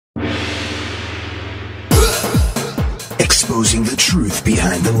exposing the truth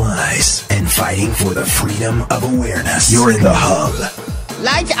behind the lies, and fighting for the freedom of awareness. You're in the hub.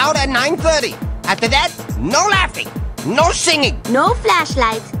 Lights out at 9:30. After that, no laughing, no singing. No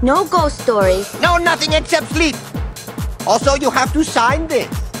flashlights, no ghost stories. No nothing except sleep. Also, you have to sign this.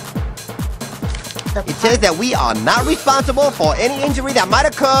 It says that we are not responsible for any injury that might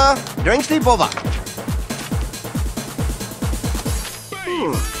occur during sleepover.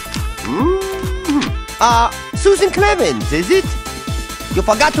 Susan Clemens, is it? You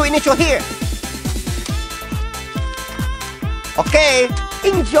forgot to initial here. Okay,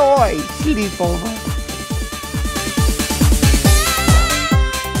 enjoy sleepover.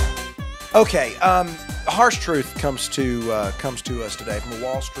 Okay, harsh truth comes to us today from a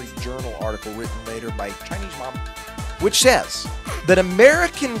Wall Street Journal article written later by Chinese mom, which says that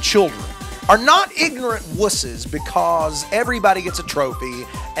American children are not ignorant wusses because everybody gets a trophy,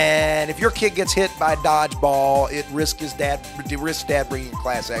 and if your kid gets hit by a dodgeball, it risks dad bringing a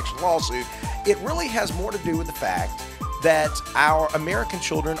class action lawsuit. It really has more to do with the fact that our American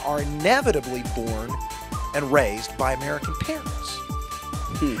children are inevitably born and raised by American parents.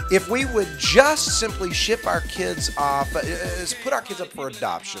 If we would just simply ship our kids off, put our kids up for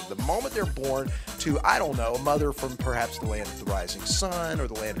adoption, the moment they're born to, I don't know, a mother from perhaps the land of the rising sun or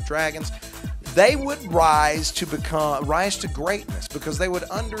the land of dragons, they would rise to greatness because they would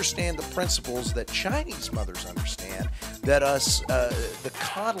understand the principles that Chinese mothers understand that us, the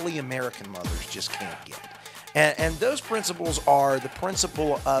coddly American mothers, just can't get. And those principles are the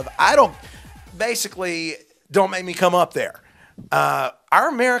principle of, don't make me come up there. Our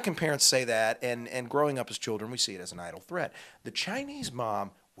American parents say that, and growing up as children, we see it as an idle threat. The Chinese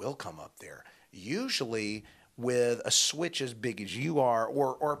mom will come up there, usually with a switch as big as you are,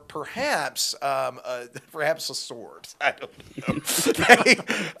 or perhaps perhaps a sword. I don't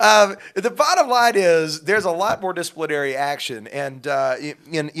know. The bottom line is there's a lot more disciplinary action, and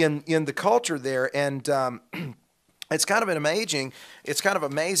in the culture there, and it's kind of amazing. It's kind of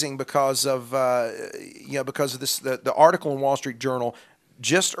amazing because of because of this. The article in Wall Street Journal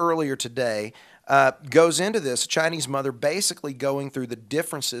just earlier today goes into this. A Chinese mother basically going through the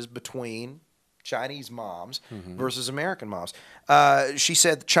differences between Chinese moms versus American moms. She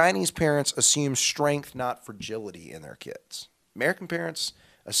said Chinese parents assume strength, not fragility, in their kids. American parents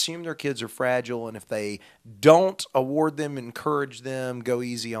assume their kids are fragile, and if they don't award them, encourage them, go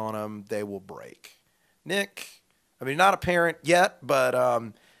easy on them, they will break. Nick, I mean, not a parent yet, but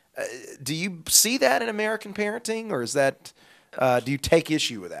do you see that in American parenting, or is that do you take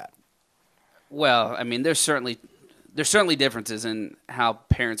issue with that? Well, I mean, there's certainly differences in how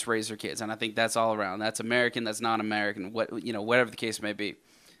parents raise their kids, and I think that's all around. That's American, that's non-American, whatever the case may be.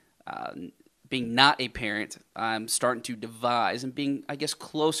 Being not a parent, I'm starting to devise, and being, I guess,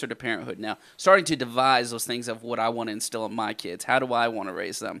 closer to parenthood now, starting to devise those things of what I want to instill in my kids. How do I want to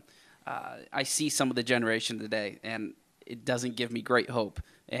raise them? I see some of the generation today, and it doesn't give me great hope.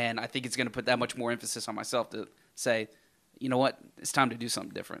 And I think it's going to put that much more emphasis on myself to say, you know what, it's time to do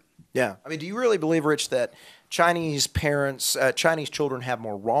something different. Yeah. I mean, do you really believe, Rich, that Chinese parents, Chinese children have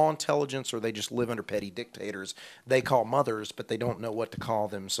more raw intelligence, or they just live under petty dictators they call mothers, but they don't know what to call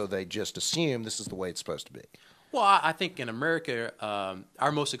them, so they just assume this is the way it's supposed to be? Well, I think in America,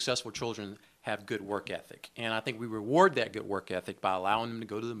 our most successful children have good work ethic. And I think we reward that good work ethic by allowing them to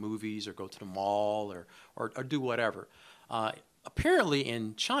go to the movies or go to the mall or do whatever. Apparently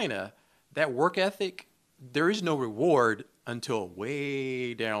in China, that work ethic, there is no reward until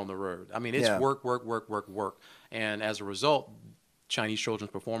way down the road. I mean, it's work. And as a result, Chinese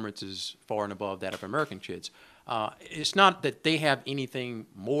children's performance is far and above that of American kids. It's not that they have anything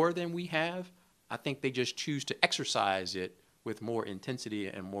more than we have. I think they just choose to exercise it with more intensity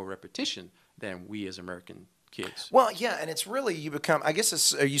and more repetition than we as American kids. Well, yeah, and it's really you become. I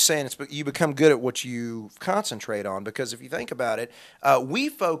guess are you saying you become good at what you concentrate on? Because if you think about it, we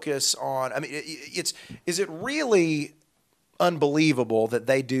focus on. I mean, is it really unbelievable that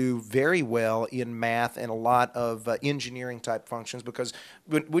they do very well in math and a lot of engineering type functions? Because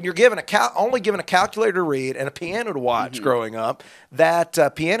when you're given only given a calculator to read and a piano to watch growing up,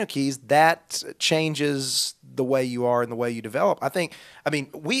 that piano keys, that changes the way you are and the way you develop. I mean,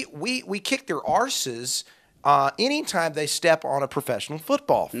 we kick their arses anytime they step on a professional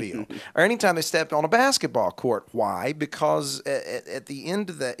football field or anytime they step on a basketball court. Why? Because at the end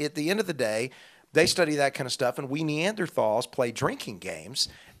of the day, they study that kind of stuff, and we Neanderthals play drinking games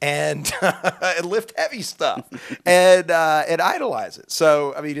and lift heavy stuff and idolize it.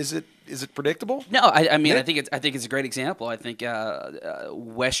 So, I mean, is it predictable? No, I mean, I think it's a great example. I think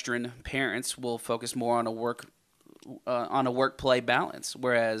Western parents will focus more on a work play balance,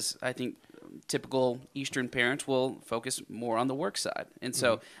 whereas I think typical Eastern parents will focus more on the work side. And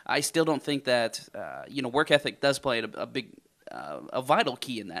so I still don't think that, work ethic does play a vital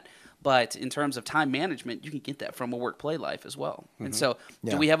key in that. But in terms of time management, you can get that from a work-play life as well. And so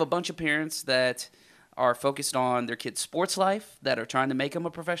do we have a bunch of parents that are focused on their kid's sports life, that are trying to make them a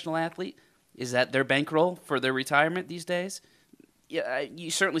professional athlete? Is that their bankroll for their retirement these days? Yeah,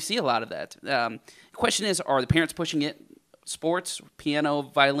 you certainly see a lot of that. The question is, are the parents pushing it, sports, piano,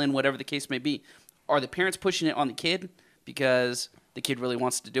 violin, whatever the case may be, are the parents pushing it on the kid because the kid really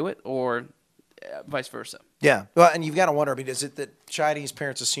wants to do it, or vice versa? Yeah, well, and you've got to wonder, I mean, is it that Chinese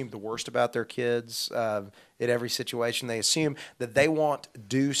parents assume the worst about their kids in every situation? They assume that they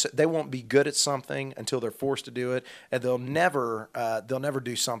won't be good at something until they're forced to do it, and they'll never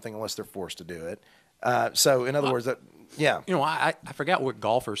do something unless they're forced to do it. So, in other words, yeah. I forgot what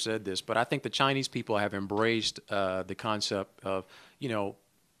golfer said this, but I think the Chinese people have embraced the concept of,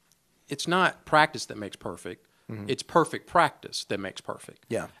 it's not practice that makes perfect. It's perfect practice that makes perfect.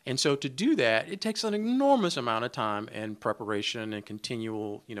 Yeah. And so to do that, it takes an enormous amount of time and preparation and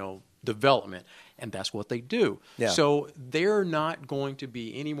continual, development. And that's what they do. Yeah. So they're not going to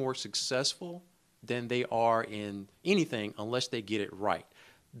be any more successful than they are in anything unless they get it right.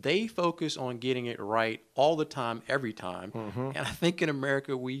 They focus on getting it right all the time, every time. And I think in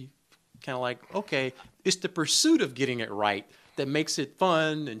America, we kind of like, okay, it's the pursuit of getting it right that makes it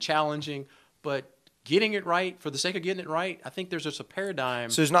fun and challenging. But getting it right for the sake of getting it right, I think there's just a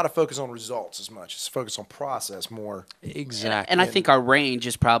paradigm. So there's not a focus on results as much. It's a focus on process more. Exactly. And I think our range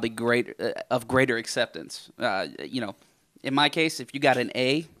is probably greater acceptance. In my case, if you got an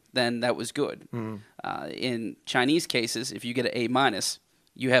A, then that was good. In Chinese cases, if you get an A minus,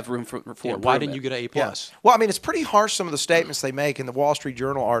 you have room for why didn't you get an A plus? Yeah. Well, I mean, it's pretty harsh, some of the statements they make. In the Wall Street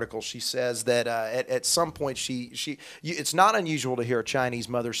Journal article, she says that at some point it's not unusual to hear a Chinese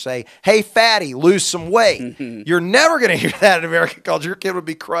mother say, "Hey, fatty, lose some weight." You're never going to hear that in American culture. Your kid would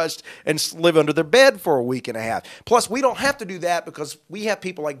be crushed and live under their bed for a week and a half. Plus, we don't have to do that because we have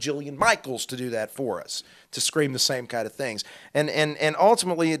people like Jillian Michaels to do that for us, to scream the same kind of things. And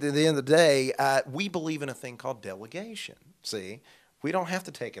ultimately, at the end of the day, we believe in a thing called delegation. See? We don't have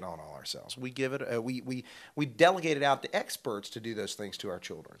to take it on all ourselves. We give it. We delegate it out to experts to do those things to our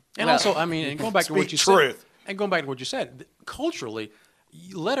children. And also, I mean, and going back to what you said, culturally,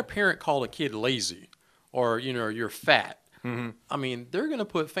 you let a parent call a kid lazy, or you're fat. I mean, they're going to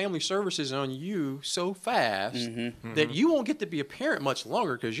put family services on you so fast that you won't get to be a parent much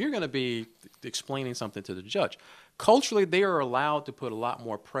longer because you're going to be explaining something to the judge. Culturally, they are allowed to put a lot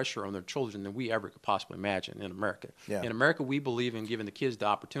more pressure on their children than we ever could possibly imagine in America. Yeah. In America, we believe in giving the kids the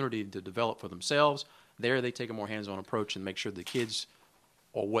opportunity to develop for themselves. There, they take a more hands-on approach and make sure the kids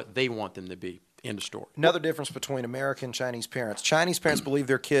are what they want them to be. End of story. Another difference between American and Chinese parents. Chinese parents believe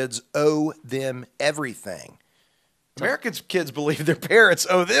their kids owe them everything. American kids believe their parents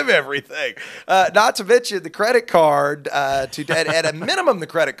owe them everything. Not to mention the credit card, at a minimum the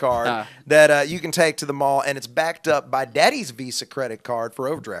credit card that you can take to the mall, and it's backed up by daddy's Visa credit card for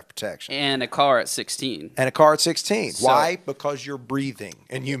overdraft protection. And a car at 16. And a car at 16. Why? Because you're breathing,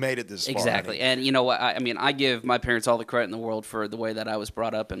 and you made it this far. Exactly. And you know what? I mean, I give my parents all the credit in the world for the way that I was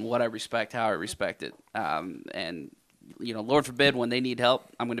brought up and what I respect, how I respect it. And Lord forbid, when they need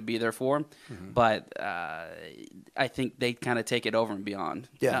help, I'm going to be there for them. But I think they kind of take it over and beyond.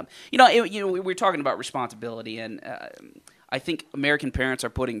 Yeah. We're talking about responsibility, and I think American parents are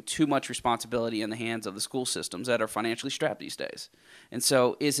putting too much responsibility in the hands of the school systems that are financially strapped these days. And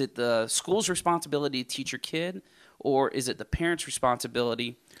so is it the school's responsibility to teach your kid, or is it the parent's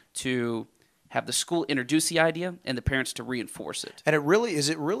responsibility to have the school introduce the idea and the parents to reinforce it? And is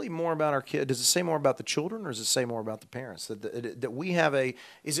it really more about our kid? Does it say more about the children, or does it say more about the parents? That we have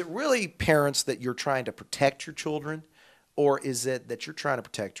is it really parents that you're trying to protect your children, or is it that you're trying to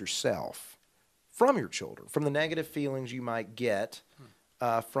protect yourself from your children, from the negative feelings you might get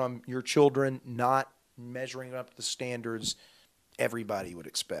from your children not measuring up to the standards everybody would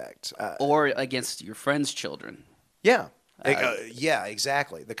expect? Or against your friends' children. Yeah. Yeah,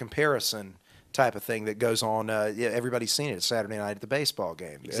 exactly. The comparison type of thing that goes on. Everybody's seen it Saturday night at the baseball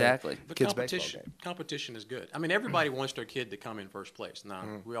game. Exactly. But kids' baseball game. Competition is good. I mean, everybody wants their kid to come in first place. Now,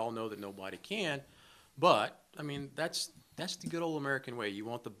 we all know that nobody can, but, I mean, that's the good old American way. You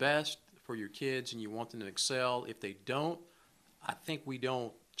want the best for your kids, and you want them to excel. If they don't, I think we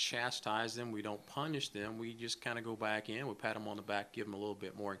don't chastise them. We don't punish them. We just kind of go back in. We pat them on the back, give them a little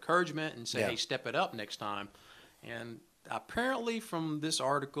bit more encouragement, and say, hey, step it up next time. And apparently from this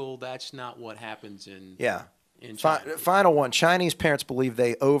article, that's not what happens in in China. Final one. Chinese parents believe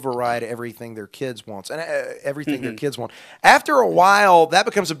they override everything their kids want, and everything their kids want. After a while, that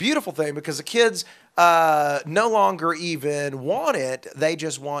becomes a beautiful thing because the kids no longer even want it. They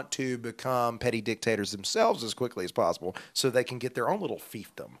just want to become petty dictators themselves as quickly as possible so they can get their own little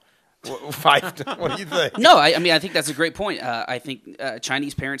fiefdom. What do you think? No, I mean, I think that's a great point. I think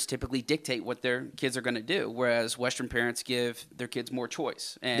Chinese parents typically dictate what their kids are going to do, whereas Western parents give their kids more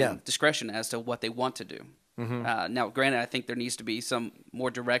choice and discretion as to what they want to do. Now, granted, I think there needs to be some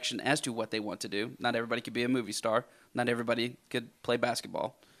more direction as to what they want to do. Not everybody could be a movie star. Not everybody could play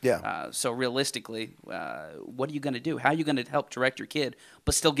basketball. Yeah. So realistically, what are you going to do? How are you going to help direct your kid,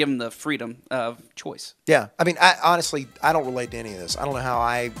 but still give them the freedom of choice? Yeah. I mean, honestly, I don't relate to any of this. I don't know how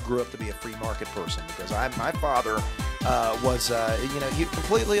I grew up to be a free market person because my father was, he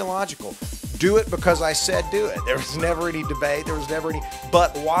completely illogical. Do it because I said do it. There was never any debate. There was never any,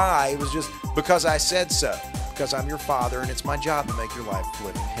 but why? It was just because I said so. Because I'm your father and it's my job to make your life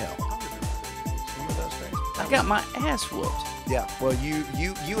living hell. Remember those things? I got my ass whooped. Yeah, well, you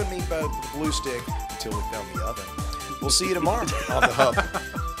and me both with the glue stick until we found the oven. We'll see you tomorrow on The Hub.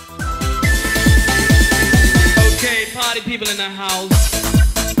 Okay, party people in the house.